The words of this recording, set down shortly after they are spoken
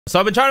So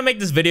I've been trying to make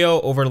this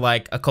video over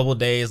like a couple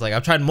days. Like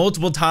I've tried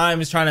multiple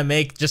times trying to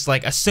make just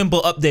like a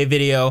simple update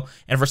video,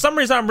 and for some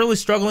reason I'm really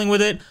struggling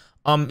with it.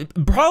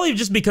 Probably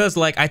just because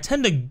like I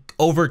tend to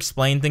over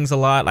explain things a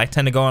lot. I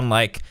tend to go on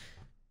like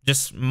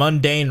just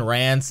mundane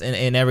rants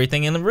and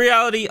everything. And in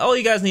reality, all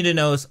you guys need to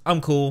know is I'm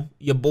cool.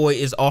 Your boy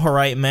is all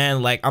right,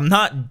 man. Like I'm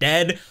not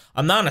dead.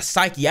 I'm not in a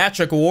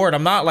psychiatric ward.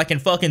 I'm not like in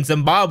fucking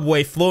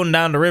Zimbabwe floating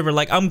down the river.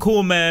 Like I'm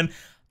cool, man.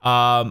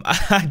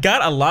 I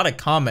got a lot of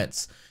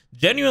comments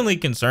genuinely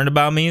concerned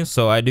about me,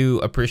 so I do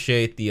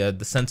appreciate the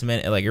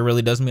sentiment. Like it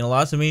really does mean a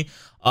lot to me.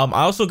 I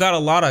also got a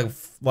lot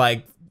of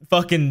like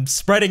fucking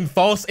spreading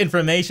false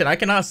information. I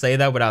cannot say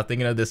that without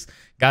thinking of this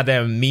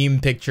goddamn meme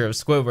picture of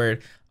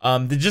Squidward.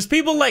 Just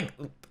people like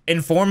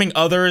informing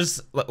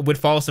others with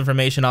false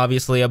information,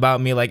 obviously,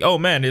 about me, like, oh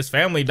man, his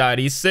family died,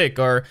 he's sick,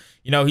 or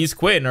you know, he's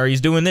quitting, or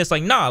he's doing this.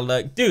 Like, nah,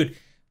 like, dude,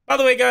 by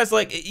the way, guys,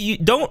 like, you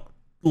don't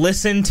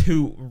listen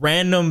to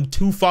random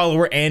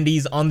 2-follower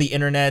Andys on the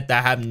internet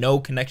that have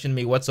no connection to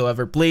me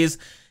whatsoever. Please,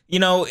 you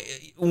know,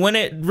 when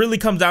it really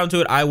comes down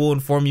to it, I will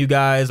inform you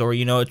guys, or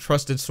you know, a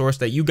trusted source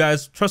that you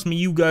guys trust me,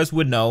 you guys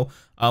would know,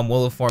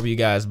 will inform you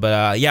guys.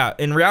 But yeah,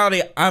 in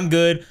reality, I'm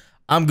good.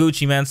 I'm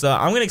Gucci, man. So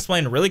I'm gonna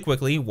explain really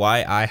quickly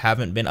why I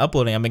haven't been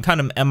uploading. I've been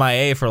kind of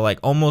MIA for like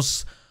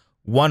almost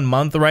 1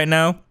 month right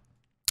now,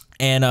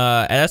 and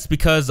that's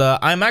because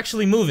I'm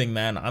actually moving,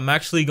 man. I'm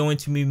actually going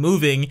to be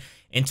moving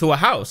into a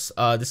house.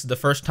 This is the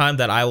first time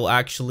that I will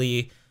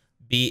actually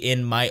be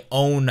in my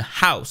own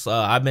house.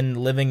 I've been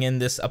living in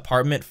this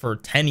apartment for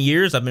 10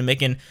 years. I've been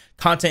making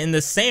content in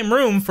the same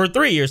room for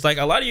 3 years. Like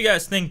a lot of you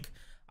guys think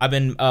I've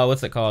been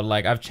what's it called,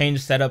 like I've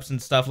changed setups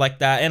and stuff like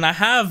that, and I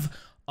have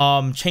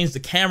changed the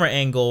camera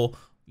angle,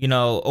 you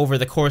know, over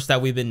the course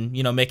that we've been,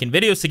 you know, making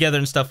videos together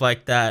and stuff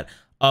like that.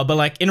 But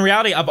like in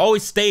reality, I've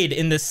always stayed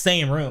in this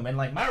same room, and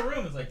like my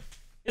room is like,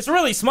 it's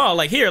really small.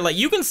 Like here, like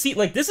you can see,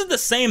 like this is the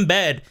same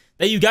bed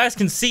that you guys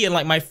can see in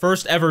like my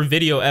first ever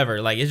video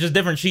ever. Like it's just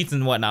different sheets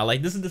and whatnot.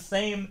 Like this is the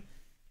same,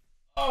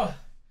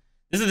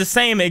 this is the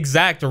same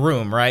exact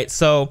room, right?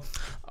 So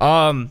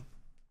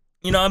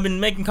you know, I've been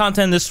making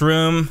content in this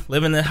room,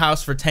 living in the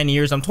house for 10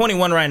 years. I'm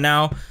 21 right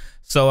now.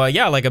 So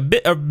yeah, like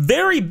a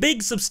very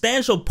big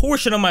substantial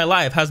portion of my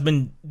life has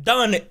been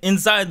done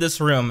inside this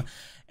room.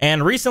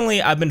 And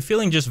recently I've been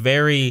feeling just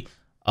very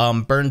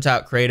burnt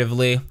out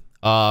creatively.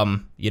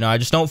 You know, I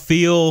just don't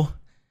feel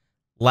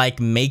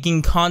like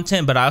making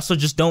content, but I also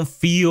just don't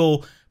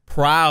feel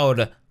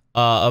proud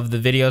of the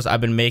videos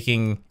I've been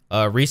making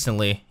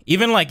recently.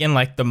 Even like in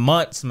like the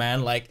months,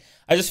 man, like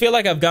I just feel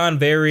like I've gone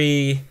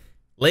very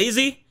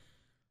lazy.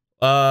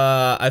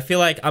 I feel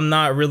like I'm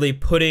not really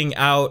putting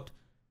out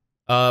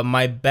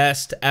my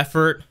best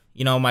effort,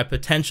 you know, my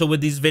potential with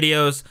these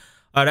videos.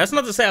 That's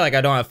not to say like I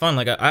don't have fun.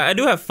 Like I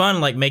do have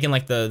fun, like making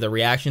like the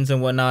reactions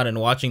and whatnot, and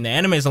watching the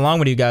animes along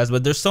with you guys.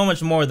 But there's so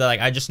much more that like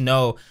I just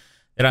know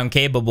that I'm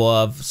capable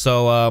of.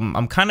 So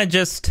I'm kind of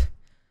just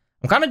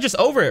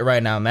over it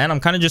right now, man. I'm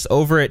kind of just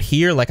over it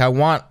here. Like I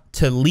want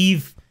to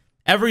leave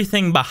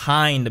everything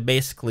behind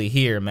basically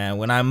here, man.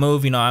 When I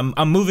move, you know,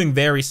 I'm moving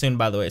very soon,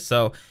 by the way.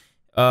 So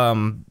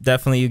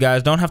definitely you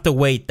guys don't have to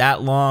wait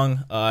that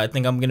long. I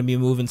think I'm gonna be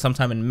moving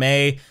sometime in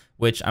May,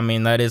 which I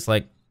mean that is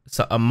like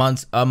a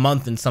month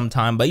and some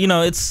time. But you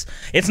know, it's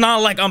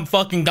not like I'm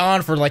fucking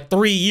gone for like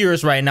 3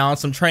 years right now on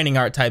some training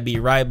art type beat,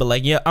 right? But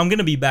like, yeah, I'm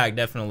gonna be back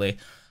definitely.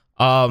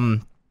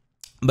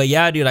 But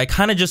yeah, dude, I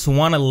kind of just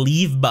want to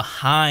leave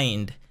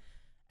behind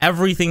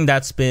everything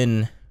that's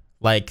been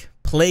like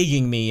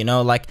plaguing me, you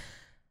know. Like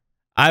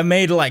I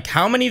made like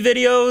how many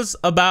videos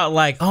about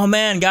like, oh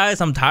man, guys,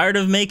 I'm tired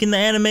of making the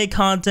anime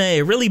content.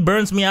 It really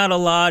burns me out a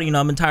lot. You know,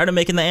 I've been tired of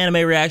making the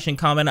anime reaction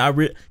content. I've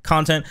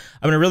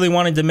been really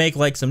wanting to make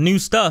like some new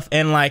stuff.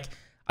 And like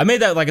I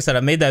made that, like I said, I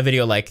made that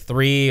video like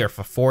 3 or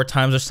 4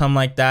 times or something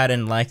like that.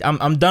 And like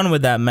I'm done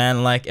with that,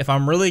 man. Like if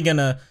I'm really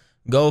gonna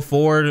go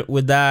forward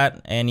with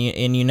that and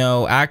you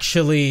know,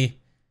 actually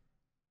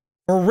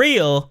for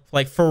real,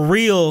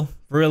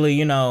 really,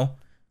 you know,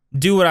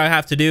 do what I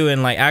have to do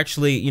and like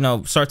actually, you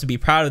know, start to be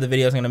proud of the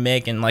videos I'm gonna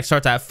make and like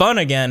start to have fun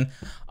again,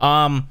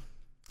 why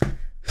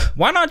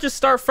not just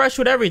start fresh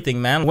with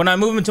everything, man? When I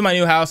move into my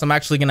new house, I'm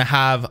actually gonna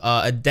have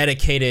a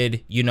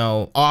dedicated, you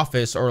know,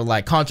 office or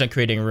like content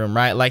creating room,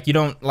 right? Like you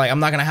don't, like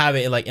I'm not gonna have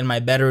it like in my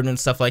bedroom and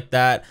stuff like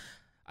that.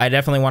 I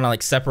definitely want to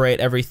like separate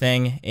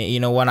everything, you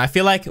know. When I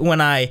feel like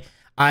when I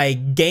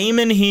game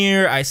in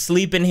here, I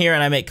sleep in here,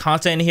 and I make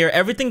content in here,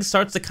 everything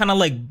starts to kind of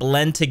like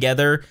blend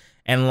together,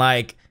 and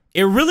like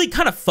it really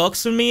kind of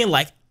fucks with me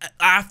like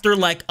after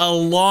like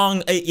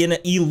in an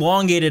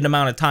elongated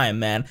amount of time,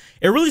 man.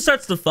 It really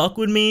starts to fuck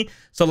with me.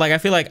 So like I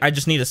feel like I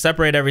just need to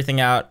separate everything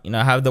out, you know,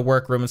 have the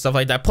workroom and stuff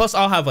like that. Plus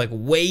I'll have like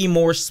way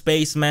more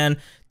space, man.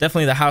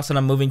 Definitely the house that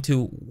I'm moving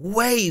to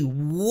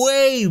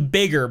way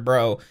bigger,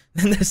 bro,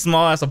 than this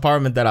small ass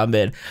apartment that I'm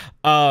in.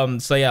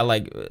 So yeah,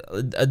 like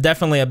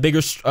definitely a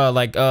bigger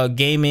like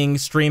gaming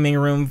streaming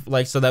room,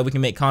 like so that we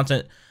can make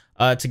content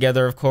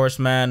together, of course,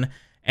 man.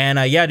 And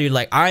yeah, dude,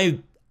 like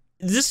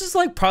this is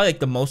like probably like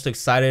the most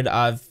excited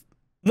I've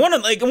one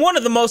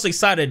of the most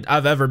excited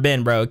I've ever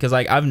been, bro, because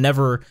like I've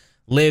never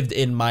lived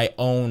in my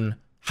own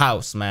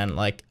house, man.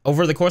 Like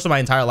over the course of my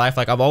entire life,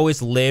 like I've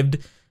always lived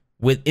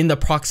within the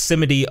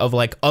proximity of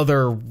like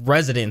other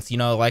residents, you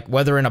know, like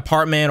whether an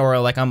apartment or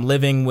like I'm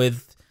living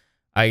with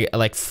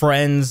like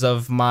friends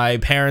of my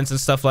parents and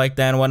stuff like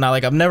that and whatnot.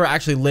 Like I've never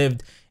actually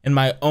lived in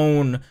my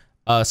own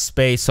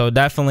space, so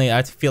definitely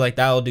I feel like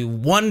that will do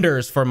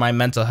wonders for my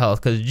mental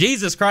health, because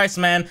Jesus Christ,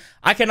 man,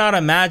 I cannot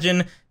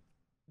imagine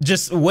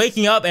just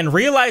waking up and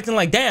realizing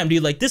like, damn,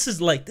 dude, like this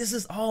is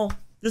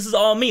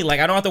all me.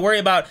 Like I don't have to worry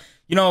about,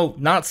 you know,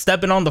 not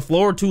stepping on the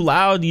floor too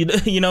loud,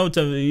 you know,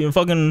 to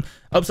fucking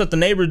upset the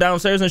neighbors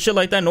downstairs and shit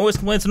like that, noise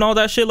complaints and all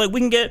that shit. Like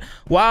we can get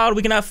wild,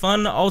 we can have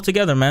fun all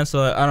together, man.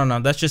 So I don't know,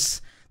 that's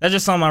just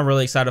something I'm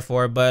really excited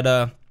for. But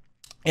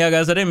yeah,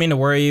 guys, I didn't mean to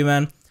worry you,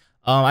 man.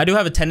 I do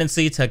have a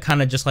tendency to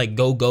kind of just like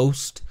go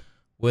ghost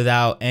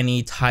without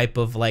any type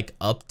of like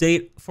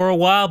update for a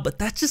while, but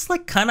that's just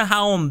like kind of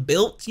how I'm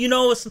built, you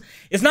know.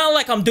 It's not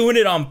like I'm doing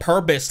it on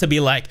purpose to be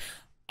like,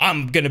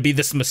 I'm gonna be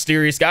this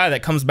mysterious guy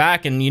that comes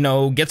back and, you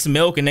know, gets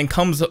milk and then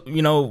comes,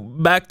 you know,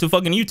 back to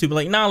fucking YouTube.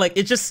 Like, nah, like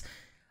it just,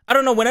 I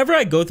don't know, whenever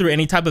I go through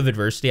any type of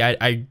adversity,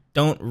 I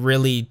don't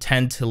really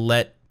tend to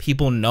let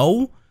people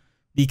know,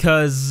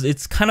 because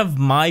it's kind of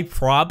my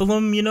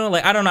problem, you know.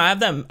 Like I don't know,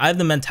 I have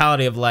the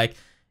mentality of like,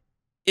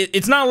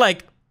 it's not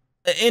like,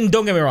 and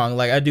don't get me wrong,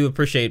 like I do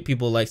appreciate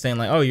people like saying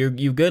like, oh, you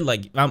good,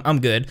 like I'm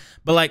good,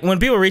 but like when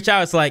people reach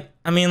out, it's like,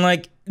 I mean,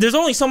 like there's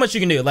only so much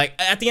you can do. Like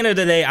at the end of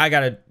the day, I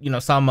gotta, you know,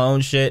 solve my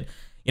own shit,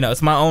 you know,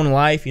 it's my own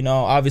life, you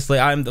know. Obviously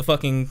I'm the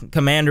fucking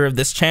commander of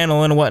this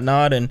channel and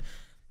whatnot, and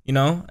you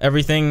know,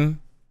 everything,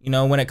 you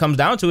know, when it comes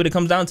down to it, it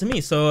comes down to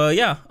me. So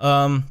yeah,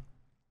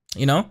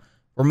 you know,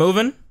 we're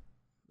moving,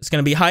 it's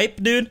gonna be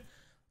hype, dude.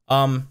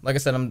 Like I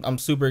said, I'm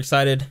super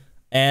excited,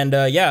 and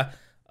yeah,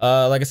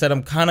 like I said,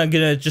 I'm kind of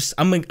gonna just,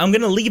 I'm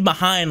gonna leave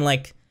behind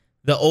like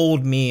the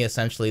old me,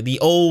 essentially, the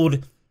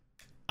old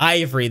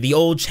Ivory, the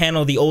old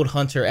channel, the old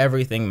Hunter,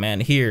 everything,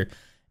 man, here,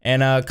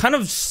 and kind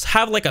of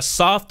have like a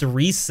soft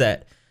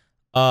reset,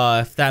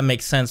 if that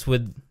makes sense,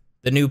 with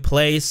the new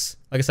place.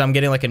 Like I said, I'm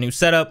getting like a new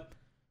setup.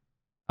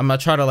 I'm gonna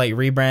try to like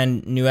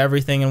rebrand, new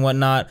everything and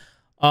whatnot.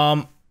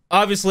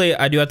 Obviously,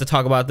 I do have to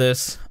talk about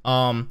this.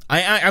 I'm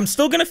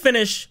still gonna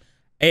finish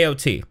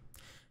AOT.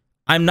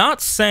 I'm not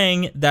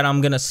saying that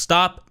I'm gonna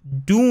stop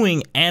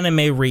doing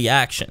anime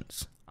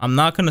reactions. I'm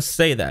not gonna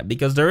say that,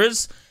 because there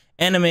is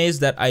animes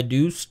that I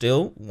do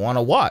still want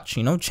to watch.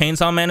 You know,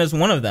 Chainsaw Man is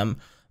one of them,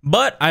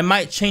 but I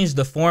might change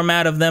the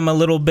format of them a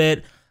little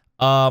bit.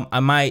 I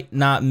might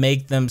not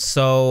make them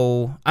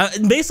so.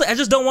 Basically, I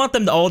just don't want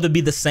them all to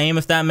be the same,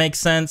 if that makes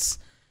sense.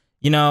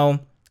 You know,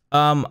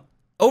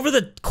 over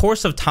the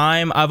course of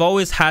time, I've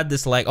always had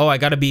this like, oh, I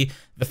gotta be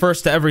the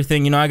first to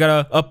everything, you know, I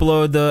gotta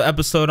upload the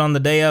episode on the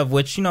day of,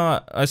 which, you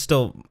know, I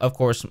still, of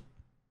course,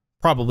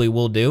 probably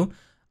will do.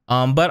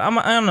 But I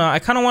don't know, I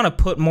kind of want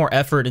to put more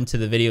effort into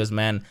the videos,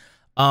 man.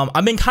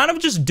 I've been kind of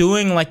just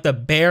doing like the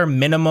bare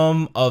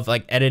minimum of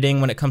like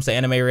editing when it comes to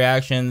anime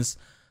reactions.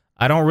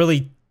 I don't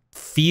really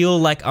feel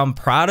like I'm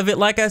proud of it,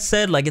 like I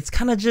said. Like it's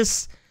kind of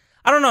just,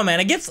 I don't know, man.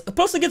 It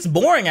gets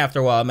boring after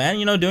a while, man.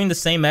 You know, doing the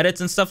same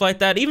edits and stuff like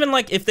that. Even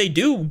like if they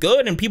do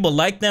good and people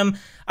like them,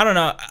 I don't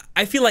know.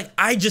 I feel like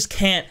I just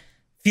can't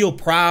feel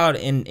proud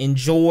and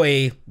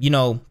enjoy, you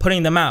know,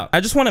 putting them out. I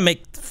just want to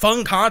make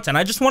fun content.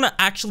 I just want to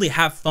actually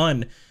have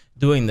fun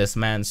doing this,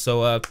 man.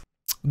 So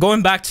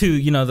going back to,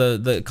 you know,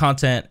 the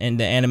content and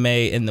the anime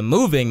and the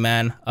moving,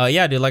 man.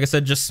 Yeah, dude, like I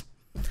said, just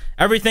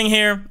everything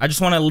here. I just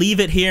want to leave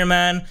it here,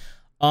 man.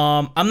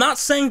 I'm not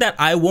saying that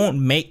I won't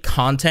make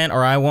content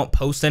or I won't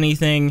post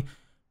anything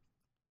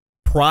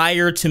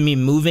prior to me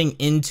moving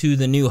into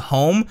the new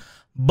home,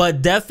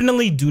 but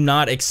definitely do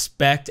not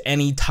expect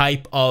any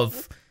type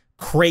of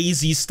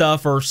crazy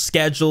stuff or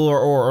schedule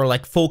or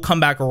like full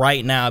comeback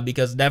right now,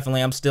 because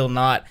definitely I'm still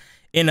not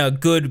in a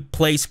good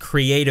place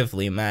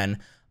creatively, man.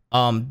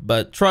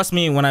 But trust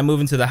me, when I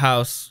move into the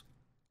house,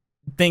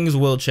 things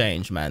will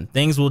change, man.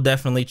 Things will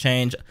definitely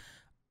change.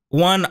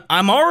 One,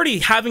 I'm already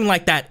having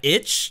like that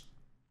itch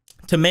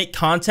to make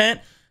content,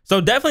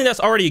 so definitely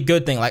that's already a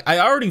good thing. Like I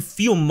already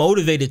feel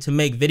motivated to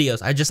make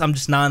videos. I'm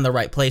just not in the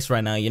right place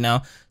right now, you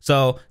know.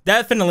 So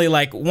definitely,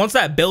 like once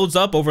that builds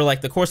up over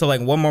like the course of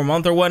like one more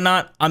month or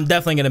whatnot, I'm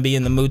definitely gonna be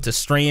in the mood to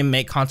stream,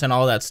 make content,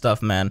 all that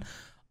stuff, man.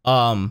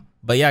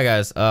 But yeah,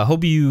 guys,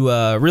 hope you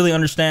really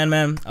understand,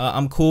 man.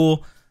 I'm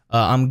cool.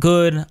 I'm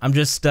good. I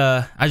just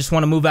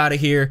want to move out of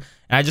here,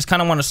 and I just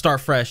kind of want to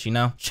start fresh, you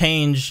know.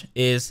 Change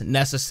is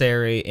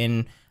necessary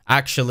in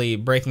actually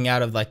breaking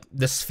out of like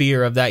the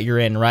sphere of that you're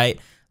in, right?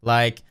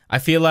 Like I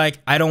feel like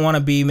I don't want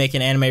to be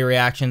making anime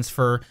reactions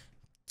for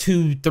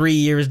 2-3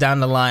 years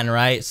down the line,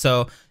 right?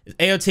 So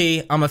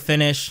AOT, I'm gonna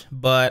finish,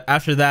 but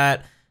after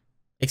that,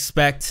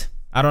 expect,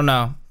 I don't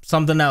know,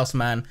 something else,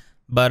 man.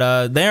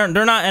 But they're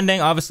not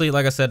ending, obviously.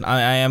 Like I said,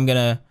 I am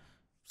gonna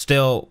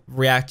still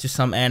react to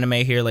some anime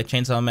here, like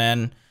Chainsaw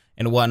Man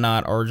and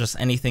whatnot, or just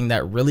anything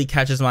that really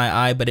catches my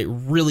eye, but it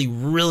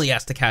really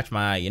has to catch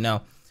my eye, you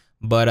know.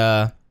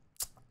 But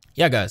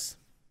yeah, guys,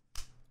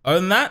 other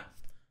than that,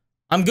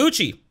 I'm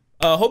Gucci.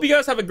 Hope you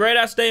guys have a great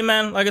ass day,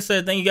 man. Like I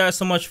said, thank you guys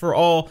so much for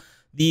all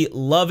the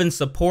love and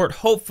support.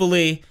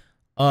 Hopefully,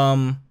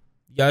 you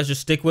guys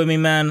just stick with me,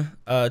 man.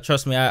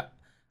 Trust me,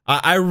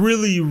 I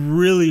really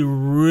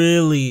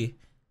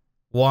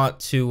want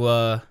to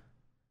I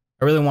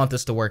really want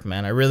this to work,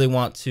 man. I really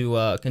want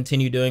to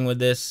continue doing with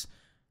this.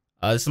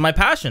 This is my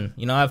passion.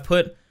 You know, I've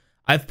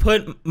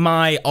put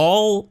my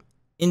all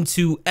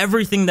into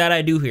everything that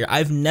I do here.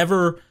 I've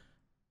never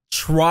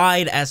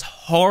tried as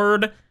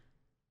hard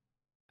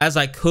as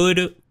I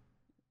could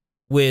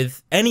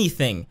with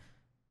anything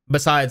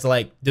besides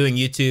like doing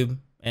YouTube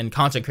and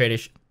content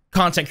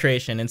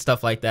creation and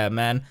stuff like that,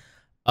 man.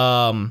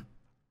 But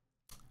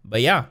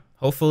yeah,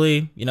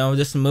 hopefully, you know,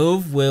 this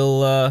move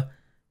will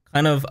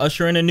kind of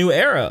usher in a new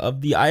era of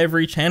the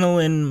Ivory channel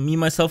and me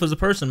myself as a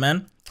person,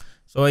 man.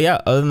 So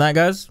yeah, other than that,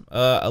 guys,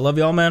 I love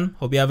y'all, man.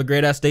 Hope you have a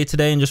great ass day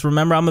today, and just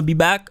remember, I'm gonna be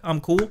back. I'm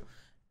cool.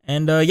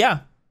 And yeah,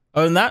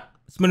 other than that,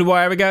 it's been your boy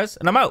Ivory, guys,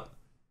 and I'm out.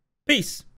 Peace.